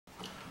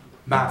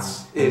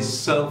Maths is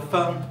so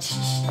fun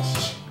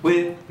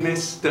with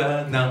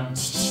Mr Nunn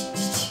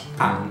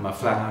and my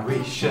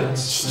flowery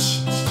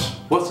shirts.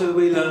 What are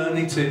we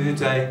learning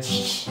today?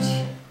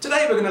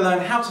 Today we're going to learn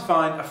how to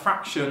find a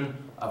fraction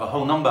of a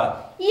whole number.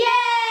 Yay!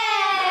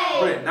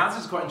 Brilliant. Now this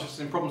is quite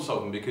interesting problem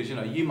solving because you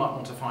might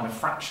want to find a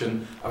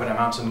fraction of an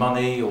amount of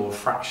money or a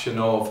fraction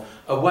of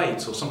a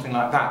weight or something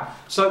like that.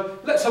 So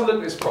let's have a look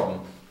at this problem.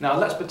 Now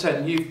let's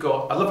pretend you've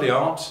got a lovely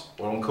aunt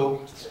or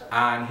uncle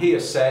and he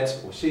has said,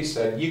 or she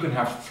said, you can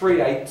have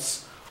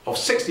 3/8 of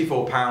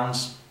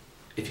 £64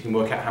 if you can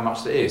work out how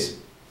much that is.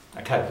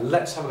 Okay,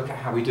 let's have a look at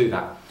how we do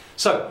that.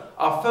 So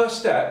our first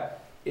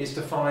step is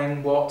to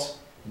find what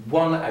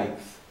 1/8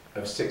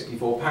 of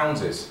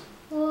 £64 is.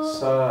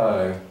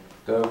 So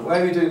the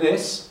way we do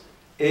this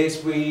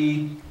is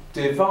we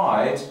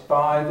divide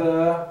by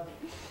the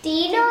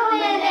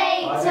denominator.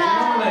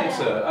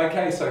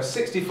 Okay, so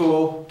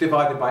 64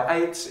 divided by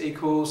 8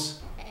 equals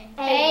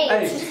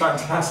 8.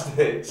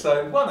 Fantastic.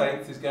 So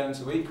 1/8 is going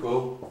to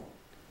equal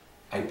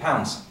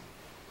 £8.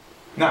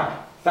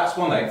 Now, that's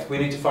 1/8. We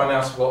need to find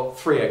out what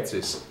 3/8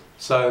 is.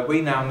 So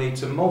we now need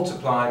to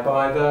multiply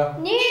by the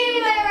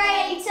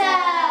numerator.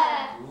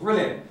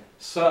 Brilliant.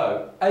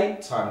 So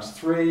 8 times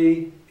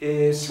 3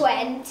 is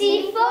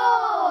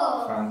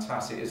 24.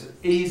 Fantastic. It's as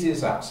easy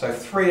as that. So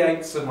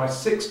 3/8 of my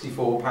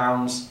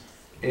 £64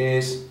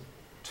 is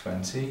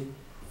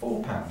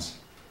 £24.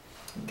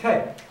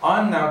 Okay,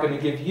 I'm now going to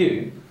give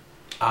you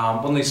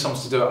one of these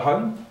sums to do at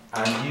home,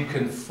 and you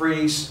can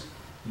freeze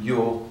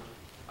your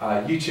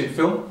YouTube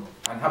film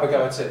and have a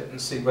go at it and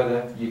see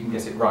whether you can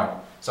get it right.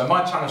 So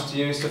my challenge to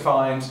you is to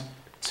find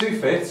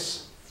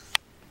 2/5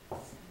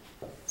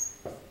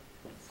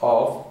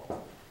 of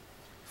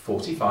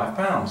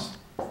 £45.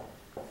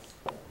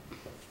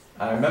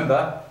 And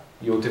remember,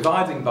 you're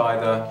dividing by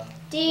the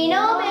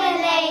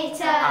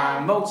denominator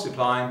and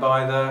multiplying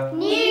by the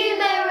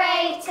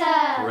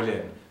numerator.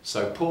 Brilliant.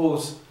 So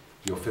pause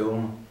your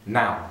film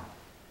now.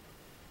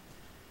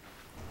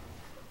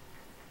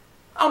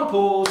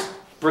 Unpause.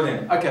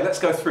 Brilliant. Okay, let's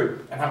go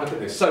through and have a look at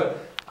this. So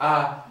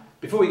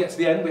before we get to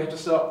the end, we have to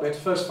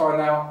first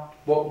find out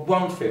what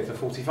 1/5 of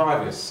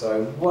 45 is.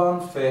 So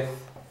 1/5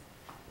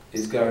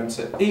 is going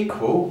to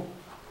equal,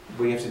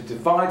 we have to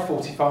divide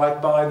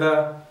 45 by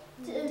the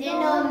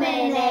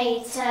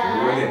denominator.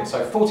 Brilliant.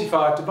 So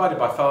 45 divided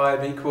by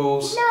 5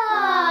 equals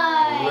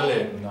 9.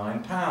 Brilliant.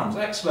 £9.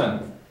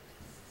 Excellent.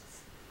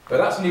 But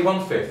that's only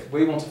 1/5.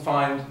 We want to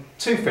find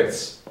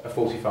 2/5 of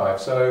 45.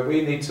 So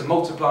we need to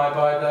multiply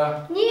by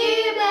the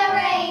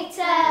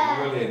numerator.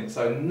 Brilliant.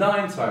 So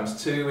 9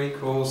 times 2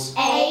 equals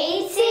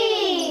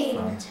 18.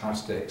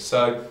 Fantastic.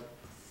 So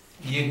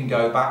you can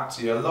go back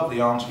to your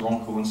lovely aunt or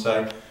uncle and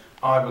say,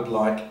 I would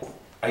like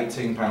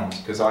 £18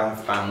 because I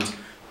have found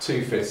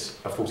 2/5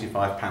 of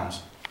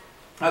 £45.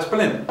 That's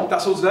brilliant.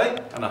 That's all today,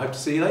 and I hope to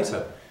see you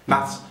later.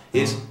 Maths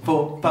is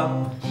for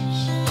fun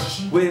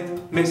with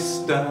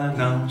Mr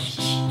Nunn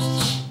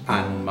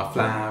and my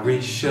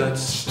flowery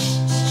shirts.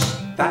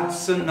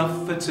 That's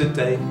enough for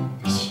today.